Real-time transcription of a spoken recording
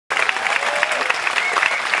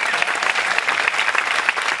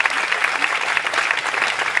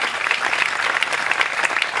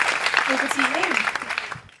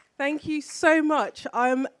Thank you so much.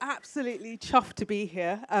 I'm absolutely chuffed to be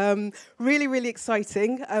here. Really, really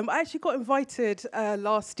exciting. I actually got invited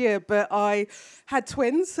last year, but I had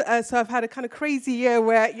twins, so I've had a kind of crazy year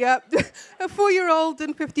where, a 4-year-old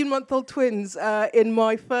and 15-month-old twins in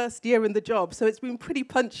my first year in the job, so it's been pretty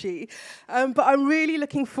punchy. But I'm really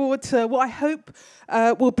looking forward to what I hope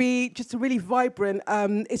will be just a really vibrant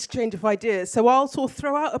exchange of ideas. So I'll sort of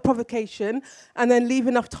throw out a provocation and then leave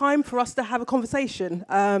enough time for us to have a conversation,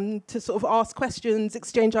 to sort of ask questions,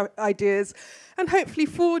 exchange ideas, and hopefully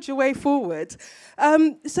forge a way forward.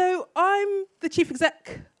 So I'm the chief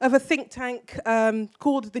exec of a think tank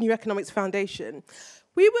called the New Economics Foundation.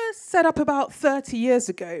 We were set up about 30 years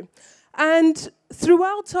ago. And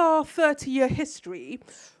throughout our 30-year history,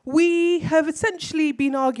 we have essentially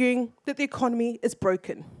been arguing that the economy is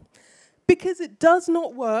broken because it does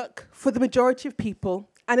not work for the majority of people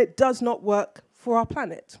and it does not work for our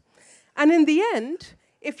planet. And in the end,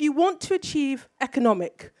 if you want to achieve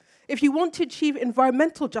if you want to achieve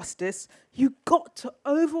environmental justice, you've got to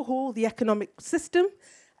overhaul the economic system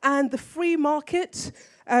and the free market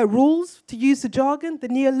rules, to use the jargon, the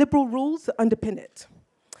neoliberal rules that underpin it.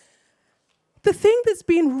 The thing that's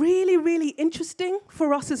been really, really interesting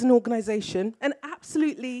for us as an organization, and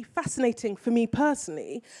absolutely fascinating for me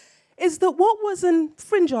personally, is that what was a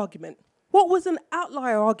fringe argument, what was an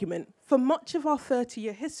outlier argument for much of our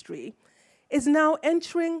 30-year history, is now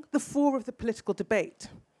entering the fore of the political debate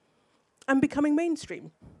and becoming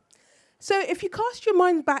mainstream. So if you cast your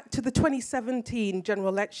mind back to the 2017 general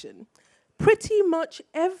election, pretty much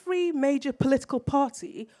every major political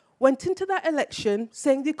party went into that election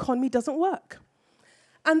saying the economy doesn't work.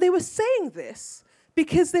 And they were saying this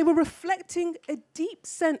because they were reflecting a deep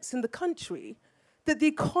sense in the country that the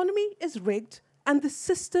economy is rigged and the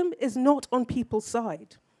system is not on people's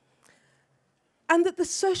side. And that the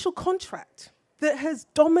social contract that has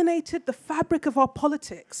dominated the fabric of our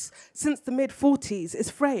politics since the mid-40s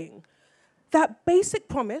is fraying. That basic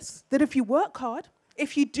promise that if you work hard,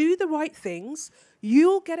 if you do the right things,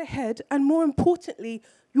 you'll get ahead, and more importantly,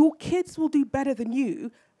 your kids will do better than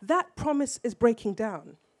you, that promise is breaking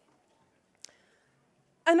down.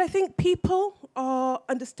 And I think people are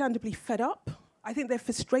understandably fed up. I think they're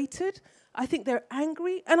frustrated. I think they're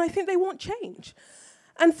angry. And I think they want change.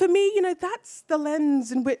 And for me, that's the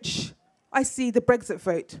lens in which I see the Brexit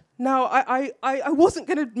vote. Now, I wasn't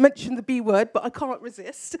going to mention the B word, but I can't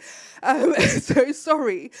resist. So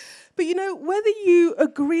sorry. But whether you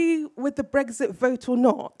agree with the Brexit vote or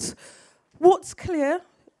not, what's clear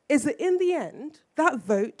is that in the end, that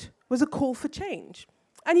vote was a call for change.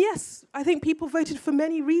 And yes, I think people voted for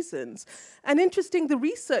many reasons. And interesting, the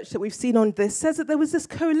research that we've seen on this says that there was this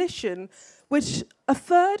coalition which a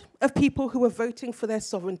third of people who were voting for their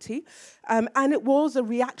sovereignty, and it was a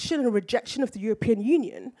reaction and a rejection of the European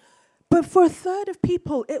Union. But for a third of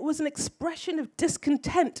people, it was an expression of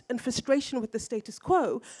discontent and frustration with the status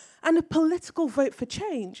quo and a political vote for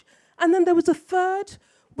change. And then there was a third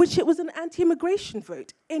which it was an anti-immigration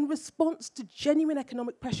vote in response to genuine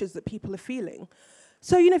economic pressures that people are feeling.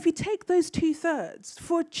 So, if you take those 2/3,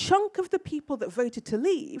 for a chunk of the people that voted to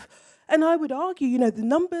leave, and I would argue, the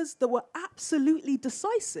numbers that were absolutely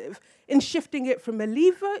decisive in shifting it from a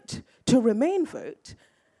leave vote to a remain vote,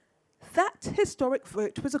 that historic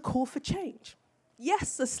vote was a call for change.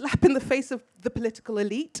 Yes, a slap in the face of the political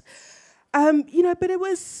elite, but it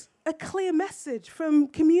was a clear message from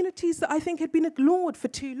communities that I think had been ignored for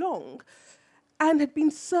too long and had been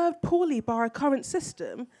served poorly by our current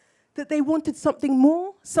system, that they wanted something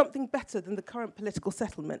more, something better than the current political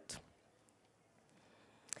settlement.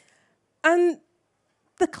 And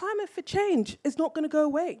the clamor for change is not going to go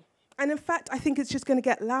away. And in fact, I think it's just going to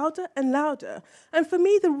get louder and louder. And for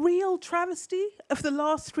me, the real travesty of the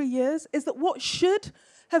last 3 years is that what should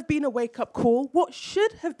have been a wake-up call, what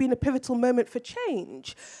should have been a pivotal moment for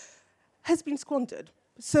change, has been squandered.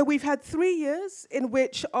 So we've had 3 years in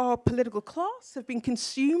which our political class have been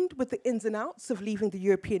consumed with the ins and outs of leaving the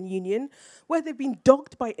European Union, where they've been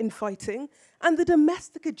dogged by infighting, and the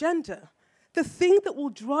domestic agenda, the thing that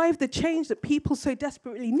will drive the change that people so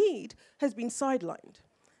desperately need, has been sidelined.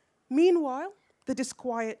 Meanwhile, the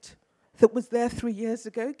disquiet that was there 3 years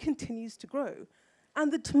ago continues to grow,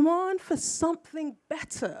 and the demand for something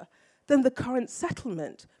better than the current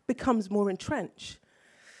settlement becomes more entrenched.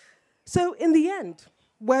 So in the end,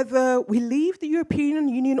 whether we leave the European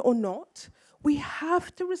Union or not, we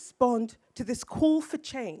have to respond to this call for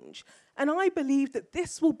change. And I believe that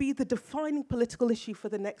this will be the defining political issue for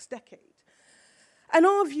the next decade. And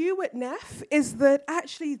our view at NEF is that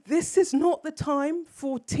actually this is not the time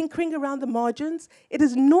for tinkering around the margins. It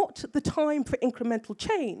is not the time for incremental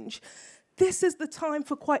change. this is the time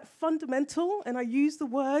for quite fundamental, and I use the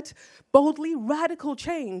word boldly, radical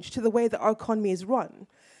change to the way that our economy is run.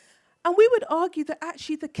 And we would argue that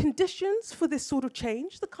actually the conditions for this sort of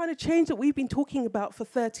change, the kind of change that we've been talking about for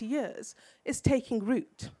 30 years, is taking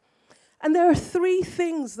root. And there are three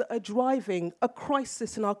things that are driving a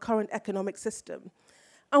crisis in our current economic system.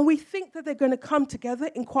 And we think that they're going to come together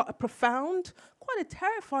in quite a profound, quite a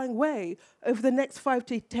terrifying way over the next 5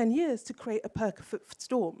 to 10 years to create a perfect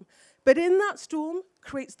storm. But in that storm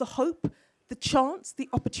creates the hope, the chance, the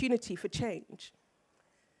opportunity for change.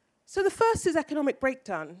 So the first is economic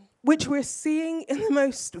breakdown, which we're seeing in the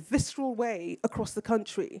most visceral way across the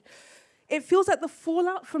country. It feels like the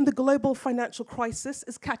fallout from the global financial crisis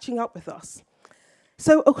is catching up with us.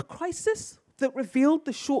 So a crisis that revealed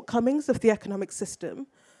the shortcomings of the economic system,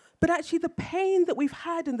 but actually the pain that we've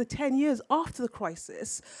had in the 10 years after the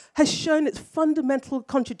crisis has shown its fundamental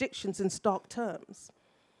contradictions in stark terms.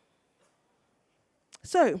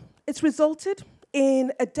 So it's resulted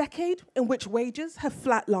in a decade in which wages have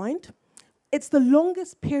flatlined. It's the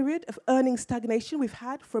longest period of earnings stagnation we've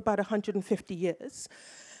had for about 150 years.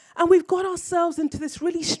 And we've got ourselves into this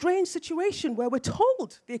really strange situation where we're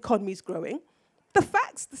told the economy's growing. The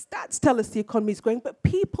facts, the stats tell us the economy's growing, but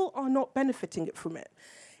people are not benefiting from it.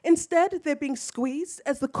 Instead, they're being squeezed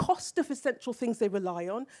as the cost of essential things they rely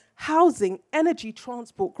on, housing, energy,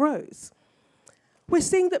 transport, grows. We're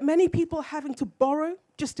seeing that many people are having to borrow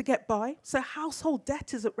just to get by, so household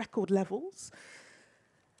debt is at record levels.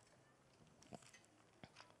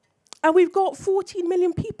 And we've got 14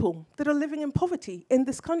 million people that are living in poverty in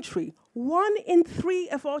this country. 1 in 3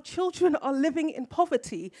 of our children are living in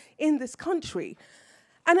poverty in this country.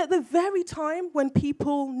 And at the very time when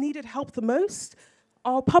people needed help the most,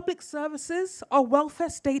 our public services, our welfare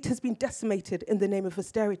state has been decimated in the name of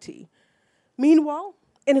austerity. Meanwhile,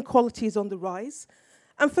 inequality is on the rise.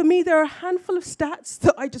 And for me, there are a handful of stats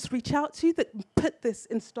that I just reach out to that put this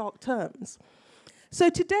in stark terms. So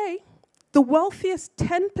today, the wealthiest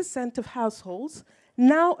 10% of households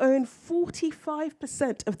now own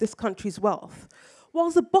 45% of this country's wealth,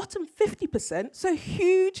 whilst the bottom 50%, so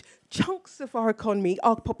huge chunks of our economy,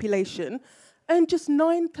 our population, own just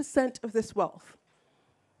 9% of this wealth.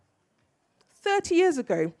 30 years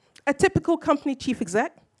ago, a typical company chief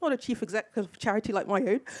exec, not a chief exec of a charity like my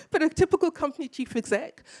own, but a typical company chief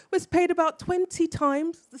exec was paid about 20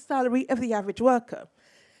 times the salary of the average worker.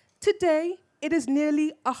 Today, it is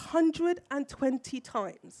nearly 120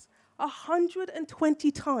 times,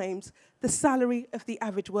 120 times the salary of the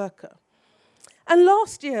average worker. And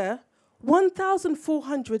last year,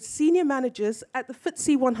 1,400 senior managers at the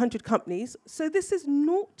FTSE 100 companies, so this is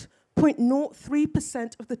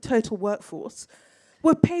 0.03% of the total workforce,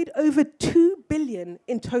 were paid over 2 billion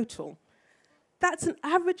in total. That's an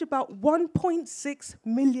average about 1.6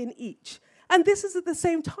 million each. And this is at the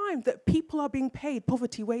same time that people are being paid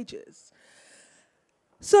poverty wages.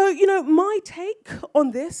 So, you know, my take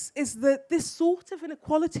on this is that this sort of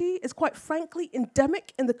inequality is quite frankly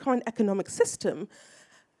endemic in the current economic system.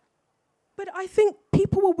 But I think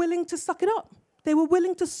people were willing to suck it up. They were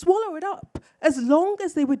willing to swallow it up as long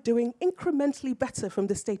as they were doing incrementally better from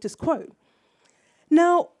the status quo.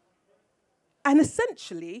 Now, and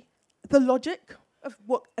essentially, the logic of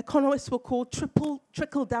what economists will call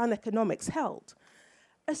trickle-down economics held.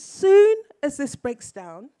 As soon as this breaks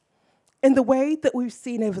down, in the way that we've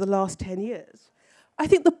seen over the last 10 years, I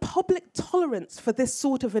think the public tolerance for this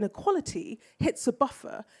sort of inequality hits a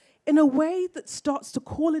buffer in a way that starts to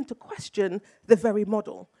call into question the very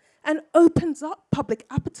model and opens up public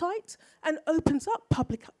appetite and opens up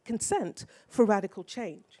public consent for radical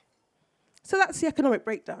change. So that's the economic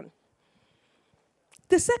breakdown.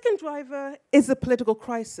 The second driver is the political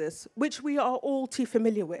crisis, which we are all too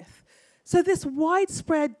familiar with. So this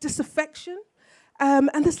widespread disaffection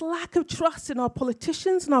and this lack of trust in our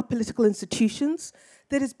politicians and our political institutions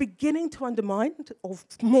that is beginning to undermine, or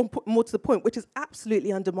more to the point, which is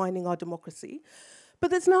absolutely undermining our democracy,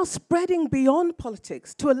 but that's now spreading beyond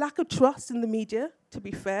politics to a lack of trust in the media, to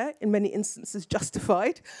be fair, in many instances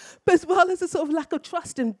justified, but as well as a sort of lack of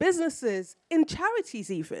trust in businesses, in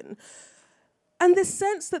charities even. And this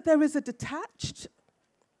sense that there is a detached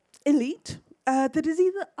elite that is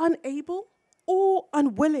either unable or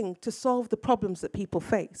unwilling to solve the problems that people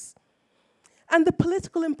face. And the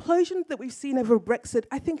political implosion that we've seen over Brexit,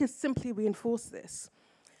 I think, has simply reinforced this.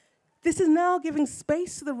 This is now giving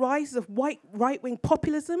space to the rise of right-wing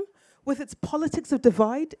populism with its politics of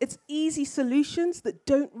divide, its easy solutions that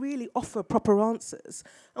don't really offer proper answers,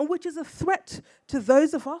 and which is a threat to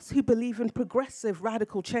those of us who believe in progressive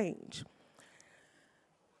radical change.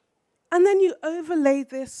 And then you overlay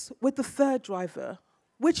this with the third driver,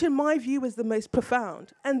 which in my view is the most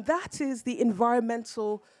profound, and that is the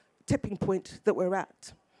environmental tipping point that we're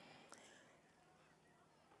at.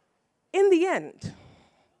 In the end,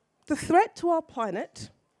 the threat to our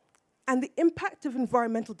planet and the impact of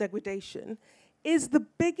environmental degradation is the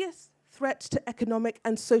biggest threat to economic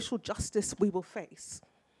and social justice we will face.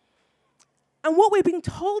 And what we're being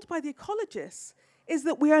told by the ecologists is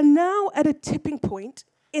that we are now at a tipping point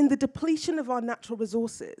in the depletion of our natural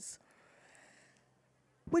resources,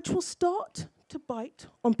 which will start to bite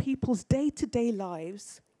on people's day-to-day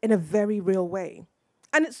lives in a very real way.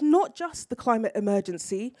 And it's not just the climate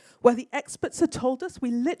emergency, where the experts have told us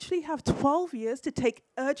we literally have 12 years to take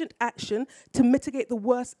urgent action to mitigate the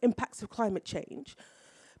worst impacts of climate change.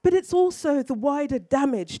 But it's also the wider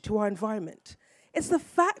damage to our environment. It's the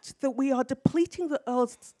fact that we are depleting the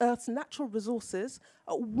Earth's natural resources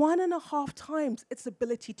at 1.5 times its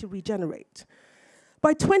ability to regenerate.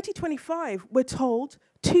 By 2025, we're told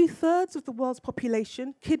 2/3 of the world's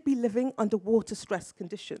population could be living under water stress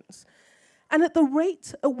conditions. And at the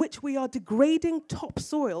rate at which we are degrading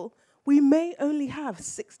topsoil, we may only have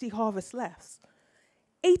 60 harvests left.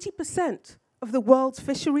 80% of the world's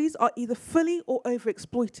fisheries are either fully or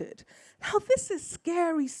overexploited. Now, this is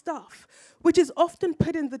scary stuff, which is often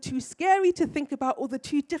put in the too scary to think about or the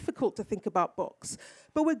too difficult to think about box.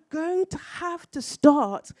 But we're going to have to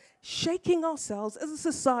start shaking ourselves as a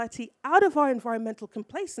society out of our environmental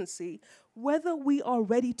complacency, whether we are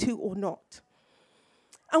ready to or not.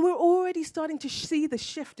 And we're already starting to see the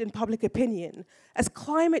shift in public opinion as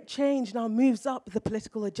climate change now moves up the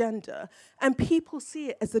political agenda and people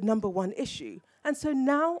see it as the #1 issue. And so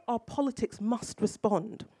now our politics must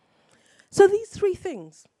respond. So these 3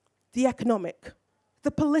 things, the economic,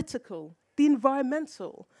 the political, the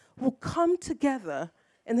environmental, will come together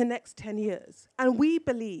in the next 10 years and we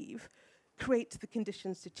believe create the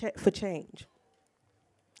conditions for change.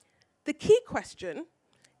 The key question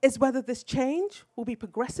is whether this change will be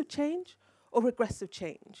progressive change or regressive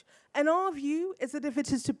change. And our view is that if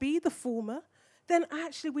it is to be the former, then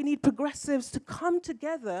actually we need progressives to come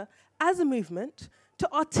together as a movement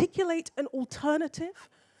to articulate an alternative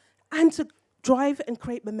and to drive and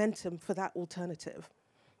create momentum for that alternative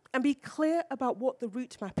and be clear about what the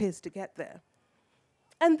route map is to get there.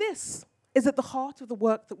 And this is at the heart of the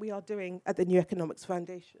work that we are doing at the New Economics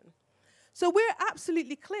Foundation. So we're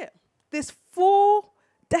absolutely clear. This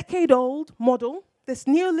 4-decade-old model, this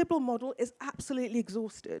neoliberal model, is absolutely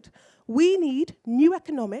exhausted. We need new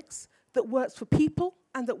economics that works for people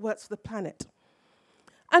and that works for the planet.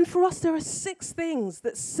 And for us, there are 6 things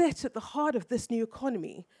that sit at the heart of this new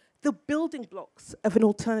economy, the building blocks of an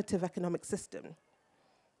alternative economic system.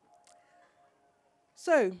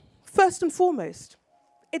 So, first and foremost,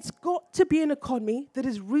 it's got to be an economy that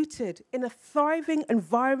is rooted in a thriving and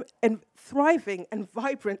vibrant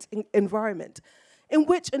environment in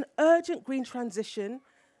which an urgent green transition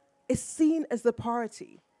is seen as the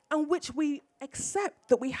priority, and which we accept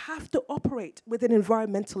that we have to operate within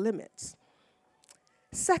environmental limits.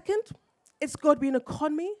 Second, it's got to be an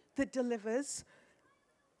economy that delivers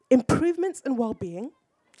improvements in well-being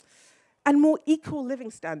and more equal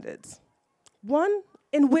living standards. One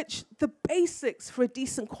in which the basics for a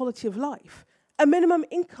decent quality of life, a minimum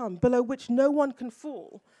income below which no one can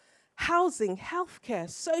fall, housing, healthcare,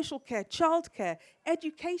 social care, childcare,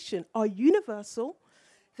 education are universal,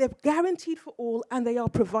 they're guaranteed for all, and they are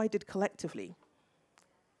provided collectively.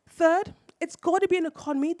 Third, it's got to be an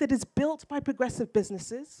economy that is built by progressive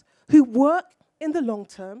businesses who work in the long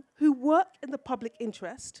term, who work in the public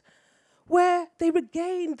interest, where they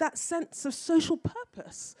regain that sense of social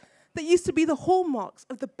purpose that used to be the hallmarks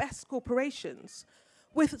of the best corporations,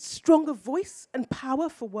 with stronger voice and power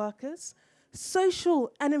for workers,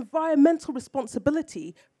 social and environmental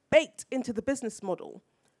responsibility baked into the business model,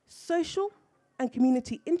 social and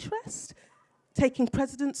community interest taking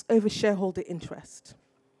precedence over shareholder interest.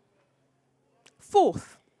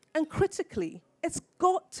 Fourth, and critically, it's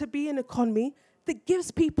got to be an economy that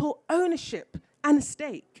gives people ownership and a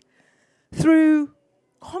stake through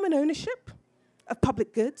common ownership of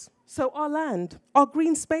public goods, so our land, our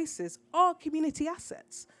green spaces, our community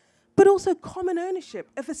assets, but also common ownership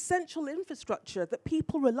of essential infrastructure that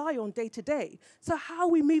people rely on day to day. So how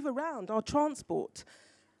we move around, our transport,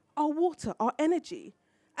 our water, our energy.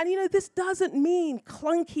 And you know, this doesn't mean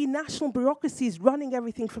clunky national bureaucracies running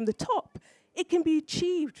everything from the top. It can be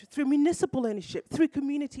achieved through municipal ownership, through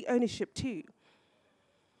community ownership too.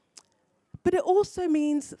 But it also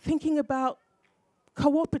means thinking about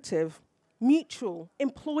cooperative, mutual,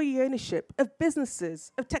 employee ownership of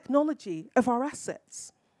businesses, of technology, of our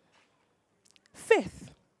assets.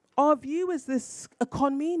 Fifth, our view is this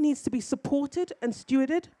economy needs to be supported and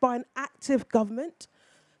stewarded by an active government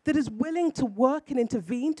that is willing to work and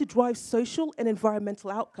intervene to drive social and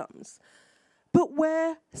environmental outcomes, but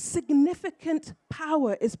where significant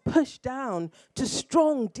power is pushed down to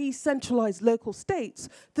strong, decentralized local states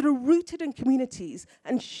that are rooted in communities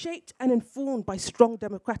and shaped and informed by strong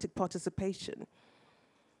democratic participation.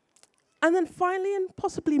 And then finally, and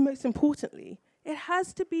possibly most importantly, it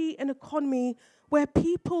has to be an economy where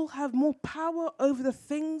people have more power over the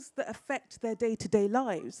things that affect their day-to-day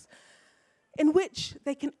lives, in which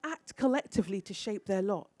they can act collectively to shape their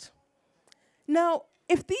lot. Now,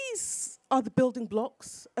 if these are the building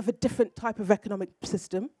blocks of a different type of economic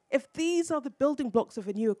system, if these are the building blocks of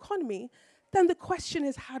a new economy, then the question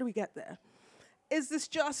is, how do we get there? Is this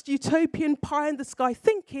just utopian pie-in-the-sky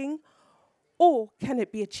thinking, or can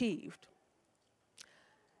it be achieved?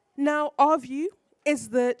 Now, our view is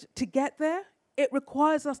that to get there, it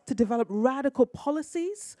requires us to develop radical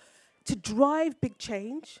policies to drive big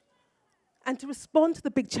change and to respond to the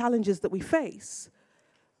big challenges that we face.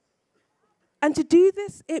 And to do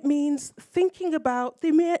this, it means thinking about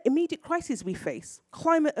the immediate crises we face: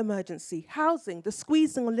 climate emergency, housing, the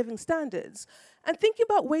squeezing on living standards, and thinking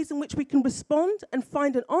about ways in which we can respond and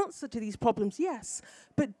find an answer to these problems, yes,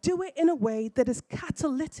 but do it in a way that is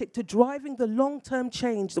catalytic to driving the long-term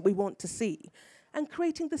change that we want to see and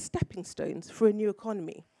creating the stepping stones for a new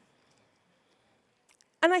economy.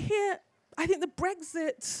 And I think the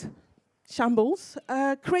Brexit shambles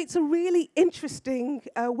creates a really interesting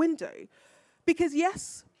window. Because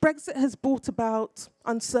yes, Brexit has brought about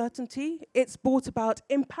uncertainty, it's brought about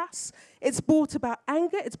impasse, it's brought about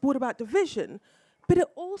anger, it's brought about division, but it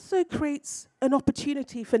also creates an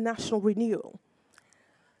opportunity for national renewal.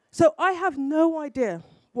 So I have no idea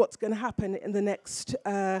what's going to happen in the next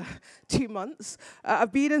 2 months.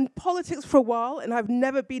 I've been in politics for a while, and I've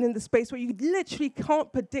never been in the space where you literally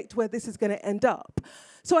can't predict where this is going to end up.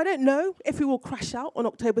 So I don't know if we will crash out on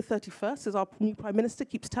October 31st, as our new Prime Minister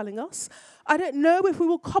keeps telling us. I don't know if we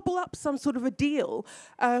will cobble up some sort of a deal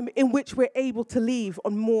in which we're able to leave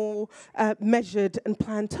on more measured and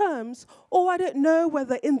planned terms, or I don't know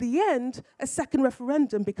whether, in the end, a second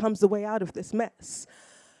referendum becomes the way out of this mess.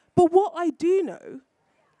 But what I do know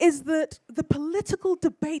is that the political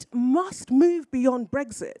debate must move beyond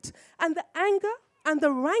Brexit, and the anger and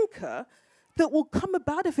the rancor that will come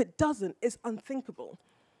about if it doesn't is unthinkable.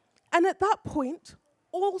 And at that point,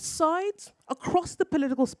 all sides across the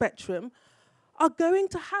political spectrum are going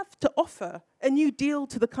to have to offer a new deal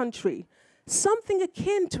to the country, something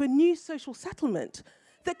akin to a new social settlement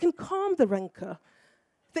that can calm the rancor,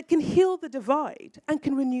 that can heal the divide, and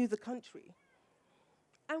can renew the country.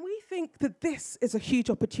 And we think that this is a huge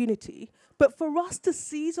opportunity, but for us to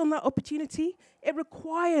seize on that opportunity, it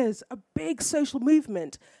requires a big social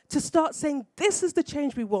movement to start saying, this is the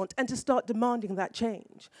change we want, and to start demanding that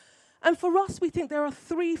change. And for us, we think there are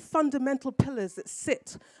 3 fundamental pillars that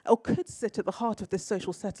sit, or could sit, at the heart of this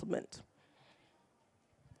social settlement.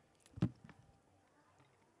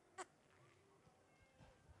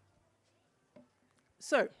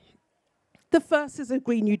 So, the first is a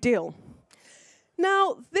Green New Deal.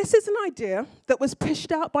 Now, this is an idea that was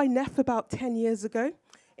pushed out by NEF about 10 years ago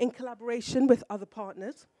in collaboration with other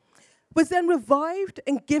partners, was then revived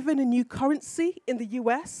and given a new currency in the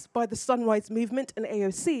US by the Sunrise Movement and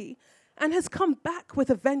AOC, and has come back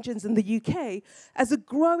with a vengeance in the UK as a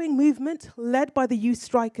growing movement led by the youth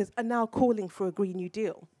strikers are now calling for a Green New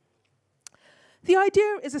Deal. The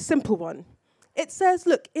idea is a simple one. It says,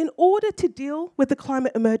 look, in order to deal with the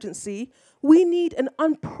climate emergency, we need an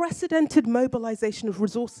unprecedented mobilization of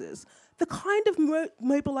resources, the kind of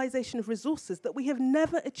mobilization of resources that we have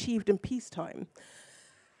never achieved in peacetime.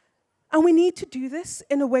 And we need to do this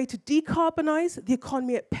in a way to decarbonize the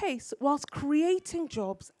economy at pace whilst creating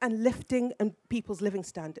jobs and lifting people's living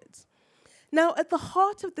standards. Now, at the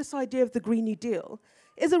heart of this idea of the Green New Deal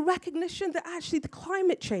is a recognition that actually the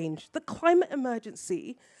climate change, the climate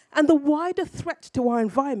emergency, and the wider threat to our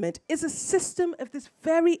environment is a system of this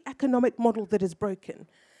very economic model that is broken.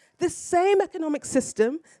 This same economic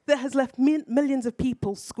system that has left millions of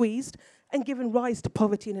people squeezed and given rise to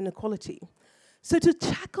poverty and inequality. So to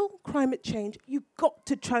tackle climate change, you've got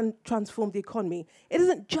to transform the economy. It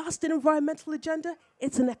isn't just an environmental agenda,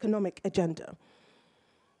 it's an economic agenda.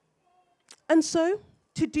 And so,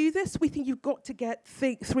 to do this, we think you've got to get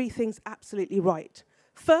 3 things absolutely right.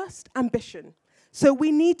 First, ambition. So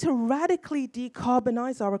we need to radically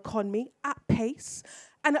decarbonize our economy at pace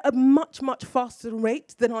and at a much, much faster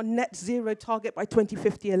rate than our net zero target by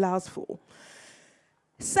 2050 allows for.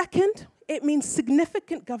 Second, it means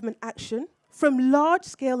significant government action from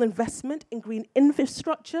large-scale investment in green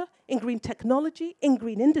infrastructure, in green technology, in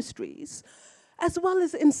green industries, as well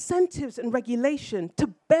as incentives and regulation to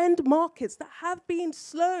bend markets that have been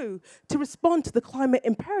slow to respond to the climate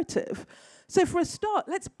imperative. So for a start,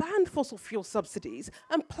 let's ban fossil fuel subsidies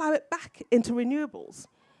and plow it back into renewables.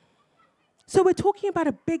 So we're talking about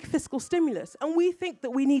a big fiscal stimulus, and we think that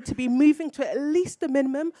we need to be moving to at least a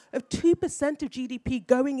minimum of 2% of GDP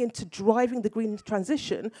going into driving the green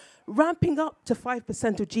transition, ramping up to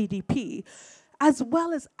 5% of GDP, as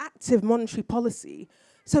well as active monetary policy.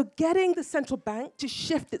 So getting the central bank to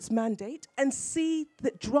shift its mandate and see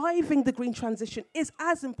that driving the green transition is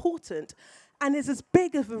as important and is as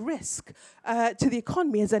big of a risk to the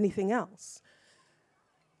economy as anything else.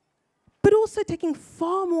 But also taking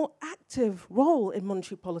far more active role in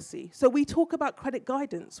monetary policy. So we talk about credit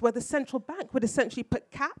guidance, where the central bank would essentially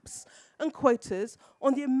put caps and quotas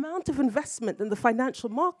on the amount of investment that the financial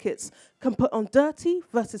markets can put on dirty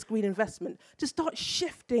versus green investment to start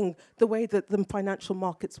shifting the way that the financial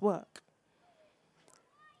markets work.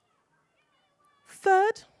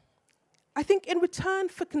 Third, I think in return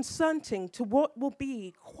for consenting to what will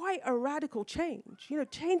be quite a radical change,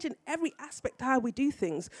 change in every aspect of how we do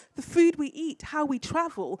things, the food we eat, how we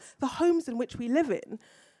travel, the homes in which we live in,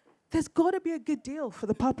 there's got to be a good deal for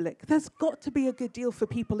the public. There's got to be a good deal for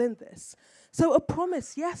people in this. So a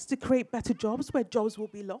promise, yes, to create better jobs where jobs will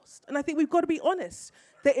be lost. And I think we've got to be honest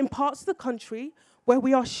that in parts of the country where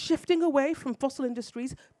we are shifting away from fossil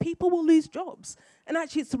industries, people will lose jobs. And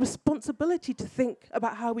actually, it's a responsibility to think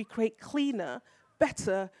about how we create cleaner,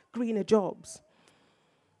 better, greener jobs.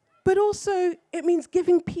 But also, it means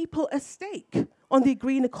giving people a stake on the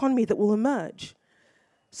green economy that will emerge.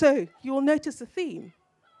 So you will notice a theme: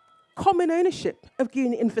 common ownership of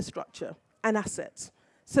green infrastructure and assets.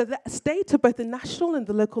 So that state at both the national and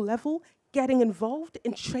the local level getting involved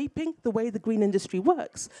in shaping the way the green industry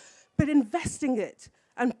works, but investing it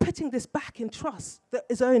and putting this back in trust that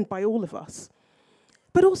is owned by all of us.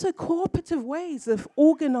 But also cooperative ways of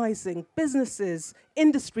organizing businesses,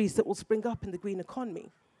 industries that will spring up in the green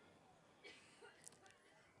economy.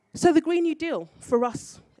 So the Green New Deal, for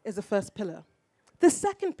us, is the first pillar. The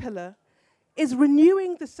second pillar is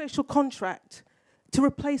renewing the social contract to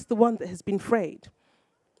replace the one that has been frayed.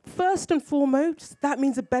 First and foremost, that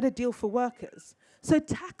means a better deal for workers. So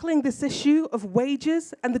tackling this issue of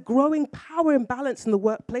wages and the growing power imbalance in the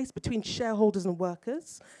workplace between shareholders and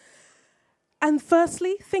workers. And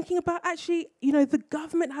firstly, thinking about actually, the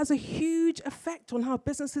government has a huge effect on how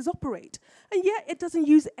businesses operate. And yet it doesn't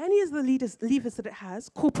use any of the levers that it has,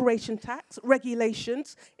 corporation tax,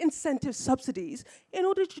 regulations, incentives, subsidies, in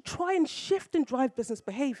order to try and shift and drive business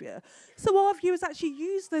behavior. So our view is actually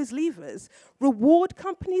use those levers, reward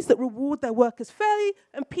companies that reward their workers fairly,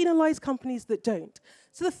 and penalize companies that don't.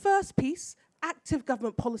 So the first piece, active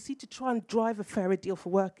government policy to try and drive a fairer deal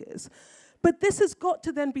for workers. But this has got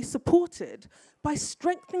to then be supported by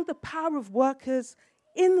strengthening the power of workers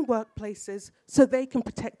in workplaces so they can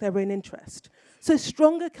protect their own interest. So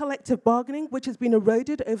stronger collective bargaining, which has been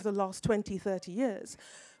eroded over the last 20, 30 years,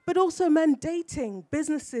 but also mandating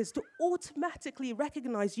businesses to automatically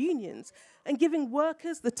recognize unions and giving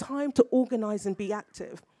workers the time to organize and be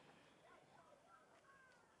active.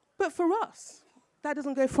 But for us, that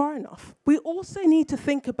doesn't go far enough. We also need to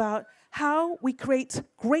think about how we create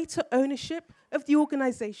greater ownership of the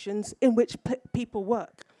organizations in which people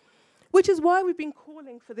work, which is why we've been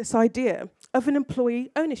calling for this idea of an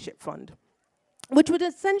employee ownership fund, which would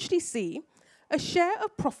essentially see a share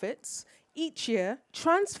of profits each year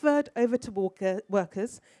transferred over to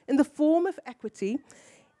workers in the form of equity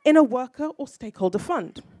in a worker or stakeholder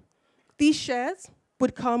fund. These shares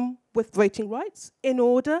would come with voting rights in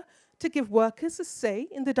order to give workers a say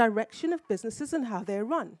in the direction of businesses and how they're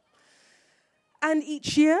run. And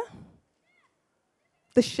each year,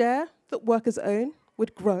 the share that workers own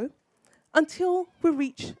would grow until we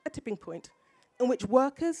reach a tipping point in which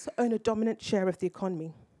workers own a dominant share of the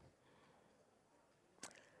economy.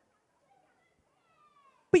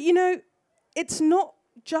 But it's not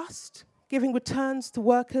just giving returns to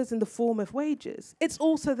workers in the form of wages, it's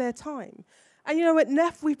also their time. And at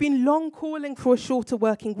NEF, we've been long calling for a shorter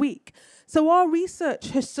working week. So our research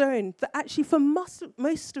has shown that actually for most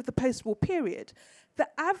of the post-war period, the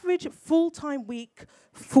average full-time week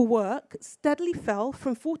for work steadily fell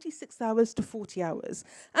from 46 hours to 40 hours.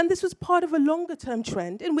 And this was part of a longer-term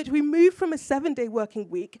trend in which we moved from a 7-day working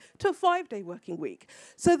week to a 5-day working week.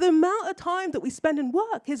 So the amount of time that we spend in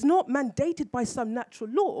work is not mandated by some natural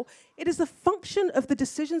law. It is a function of the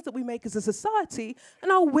decisions that we make as a society and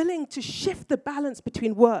are willing to shift the balance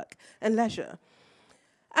between work and leisure.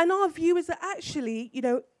 And our view is that actually,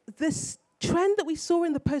 this trend that we saw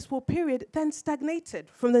in the post-war period then stagnated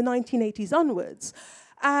from the 1980s onwards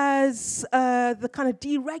as the kind of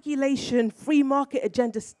deregulation, free market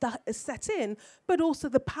agenda set in, but also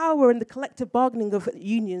the power and the collective bargaining of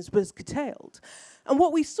unions was curtailed. And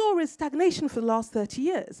what we saw is stagnation for the last 30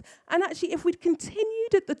 years. And actually, if we'd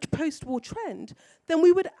continued at the post-war trend, then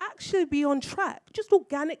we would actually be on track, just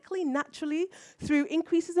organically, naturally, through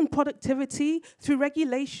increases in productivity, through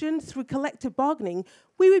regulation, through collective bargaining,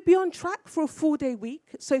 we would be on track for a 4-day week,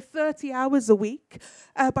 so 30 hours a week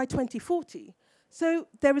by 2040. So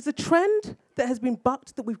there is a trend that has been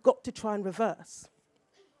bucked that we've got to try and reverse.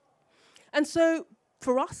 And so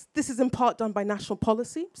for us, this is in part done by national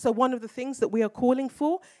policy. So one of the things that we are calling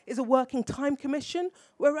for is a working time commission,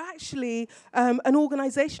 where actually an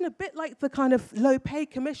organization, a bit like the kind of low pay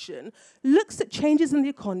commission, looks at changes in the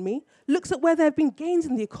economy, looks at where there have been gains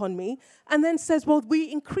in the economy, and then says, well,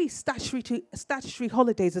 we increase statutory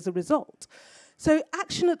holidays as a result. So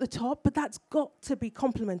action at the top, but that's got to be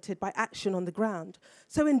complemented by action on the ground.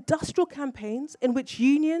 So industrial campaigns in which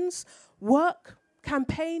unions work,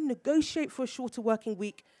 campaign, negotiate for a shorter working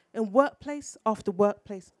week in workplace after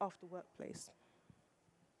workplace after workplace.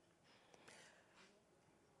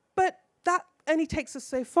 But that only takes us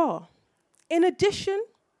so far. In addition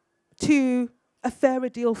to a fairer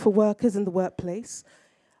deal for workers in the workplace,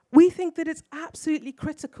 we think that it's absolutely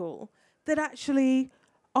critical that actually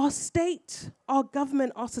our state, our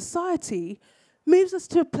government, our society moves us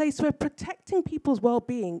to a place where protecting people's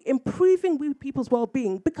well-being, improving people's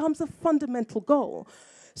well-being becomes a fundamental goal.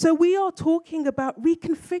 So we are talking about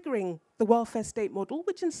reconfiguring the welfare state model,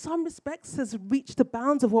 which in some respects has reached the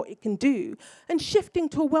bounds of what it can do, and shifting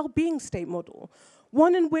to a well-being state model,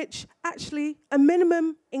 one in which actually a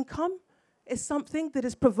minimum income is something that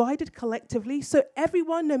is provided collectively, so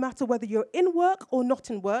everyone, no matter whether you're in work or not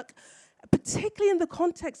in work, particularly in the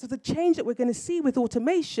context of the change that we're going to see with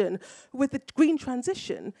automation, with the green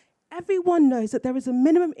transition, everyone knows that there is a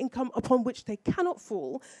minimum income upon which they cannot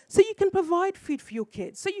fall, so you can provide food for your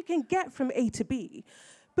kids, so you can get from A to B.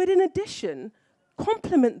 But in addition,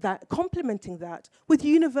 complementing that with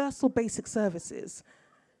universal basic services,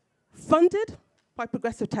 funded by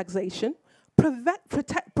progressive taxation,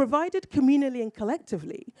 provided communally and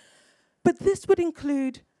collectively. But this would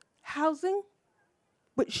include housing,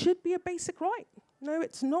 which should be a basic right. No,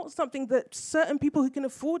 it's not something that certain people who can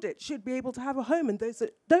afford it should be able to have a home, and those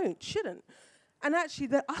that don't shouldn't. And actually,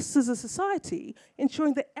 that us as a society,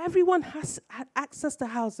 ensuring that everyone has access to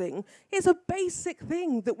housing is a basic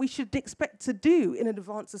thing that we should expect to do in an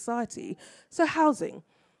advanced society. So housing,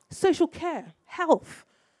 social care, health,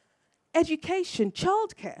 education,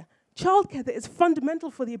 childcare that is fundamental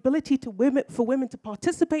for the ability for women to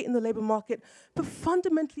participate in the labour market, but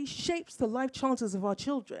fundamentally shapes the life chances of our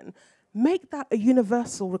children. Make that a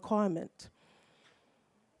universal requirement.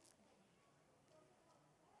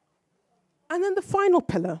 And then the final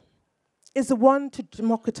pillar is the one to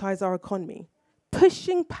democratize our economy,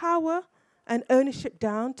 pushing power and ownership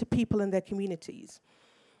down to people and their communities.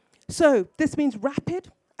 So this means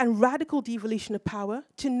rapid and radical devolution of power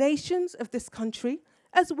to nations of this country,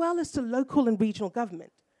 as well as to local and regional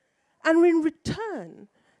government. And in return,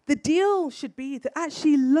 the deal should be that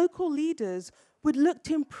actually local leaders would look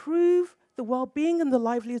to improve the well-being and the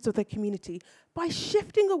livelihoods of their community by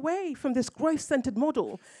shifting away from this growth-centered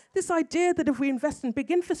model, this idea that if we invest in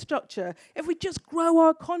big infrastructure, if we just grow our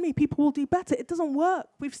economy, people will do better. It doesn't work.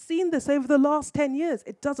 We've seen this over the last 10 years.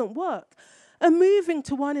 It doesn't work. And moving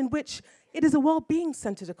to one in which it is a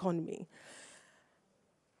well-being-centered economy.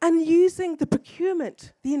 And using the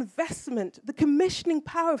procurement, the investment, the commissioning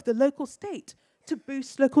power of the local state to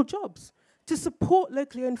boost local jobs, to support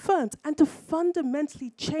locally owned firms, and to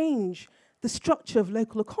fundamentally change the structure of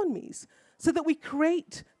local economies so that we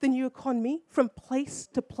create the new economy from place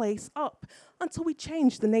to place up until we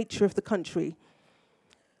change the nature of the country.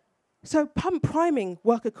 So pump priming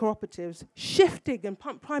worker cooperatives, shifting and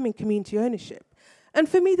pump priming community ownership. And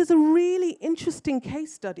for me, there's a really interesting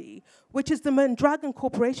case study, which is the Mondragon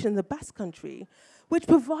Corporation in the Basque Country, which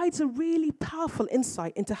provides a really powerful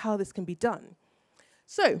insight into how this can be done.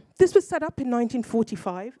 So this was set up in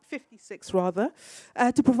 56 rather,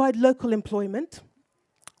 to provide local employment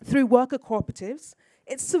through worker cooperatives.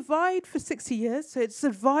 It survived for 60 years, so it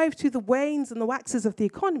survived through the wanes and the waxes of the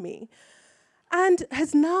economy, and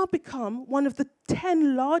has now become one of the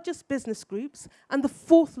 10 largest business groups and the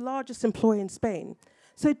 4th largest employer in Spain.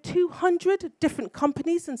 So 200 different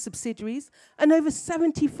companies and subsidiaries and over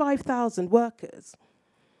 75,000 workers.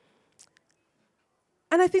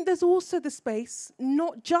 And I think there's also the space,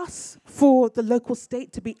 not just for the local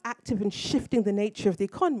state to be active in shifting the nature of the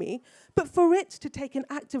economy, but for it to take an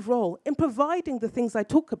active role in providing the things I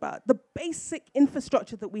talk about, the basic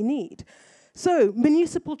infrastructure that we need. So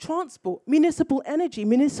municipal transport, municipal energy,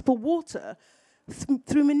 municipal water,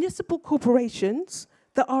 through municipal corporations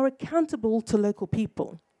that are accountable to local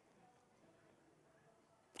people.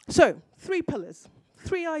 So, 3 pillars.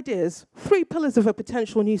 3 ideas, 3 pillars of a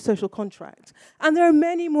potential new social contract. And there are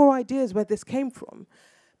many more ideas where this came from.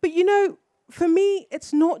 But you know, for me,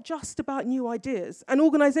 it's not just about new ideas. And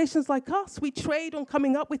organizations like us, we trade on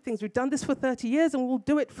coming up with things. We've done this for 30 years, and we'll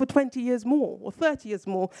do it for 20 years more, or 30 years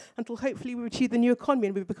more, until hopefully we achieve the new economy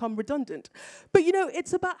and we become redundant. But you know,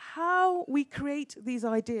 it's about how we create these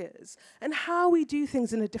ideas and how we do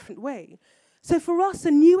things in a different way. So for us,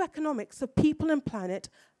 a new economics of people and planet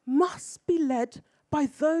must be led by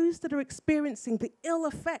those that are experiencing the ill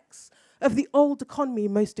effects of the old economy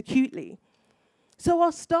most acutely. So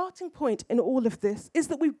our starting point in all of this is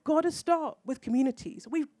that we've got to start with communities.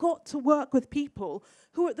 We've got to work with people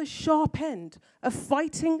who are at the sharp end of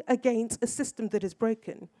fighting against a system that is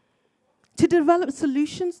broken, to develop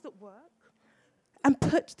solutions that work and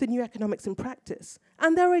put the new economics in practice.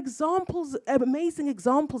 And there are examples, amazing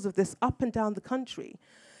examples of this up and down the country.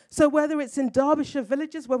 So whether it's in Derbyshire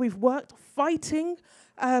villages where we've worked fighting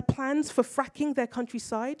plans for fracking their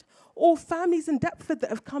countryside, or families in Deptford that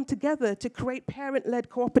have come together to create parent-led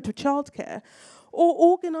cooperative childcare, or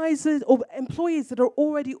organisers or employees that are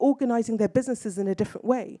already organising their businesses in a different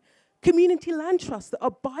way. Community land trusts that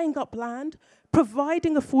are buying up land,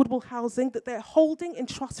 providing affordable housing that they're holding in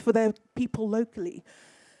trust for their people locally.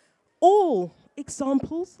 All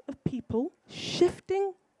examples of people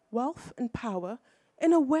shifting wealth and power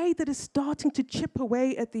in a way that is starting to chip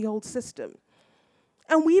away at the old system.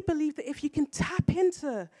 And we believe that if you can tap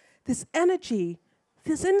into this energy,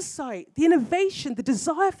 this insight, the innovation, the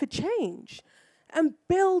desire for change, and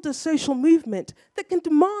build a social movement that can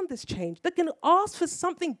demand this change, that can ask for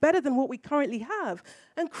something better than what we currently have,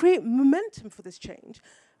 and create momentum for this change.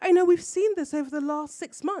 I know we've seen this over the last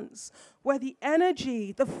 6 months, where the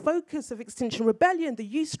energy, the focus of Extinction Rebellion, the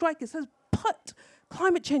youth strikers has put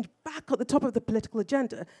climate change back at the top of the political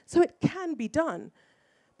agenda, so it can be done.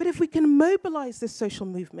 But if we can mobilize this social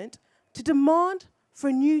movement to demand for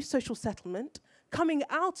a new social settlement, coming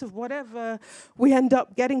out of whatever we end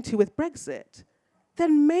up getting to with Brexit,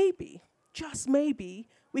 then maybe, just maybe,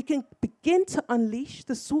 we can begin to unleash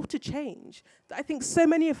the sort of change that I think so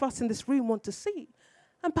many of us in this room want to see,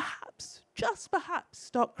 and perhaps, just perhaps,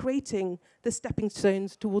 start creating the stepping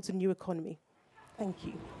stones towards a new economy. Thank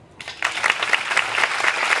you.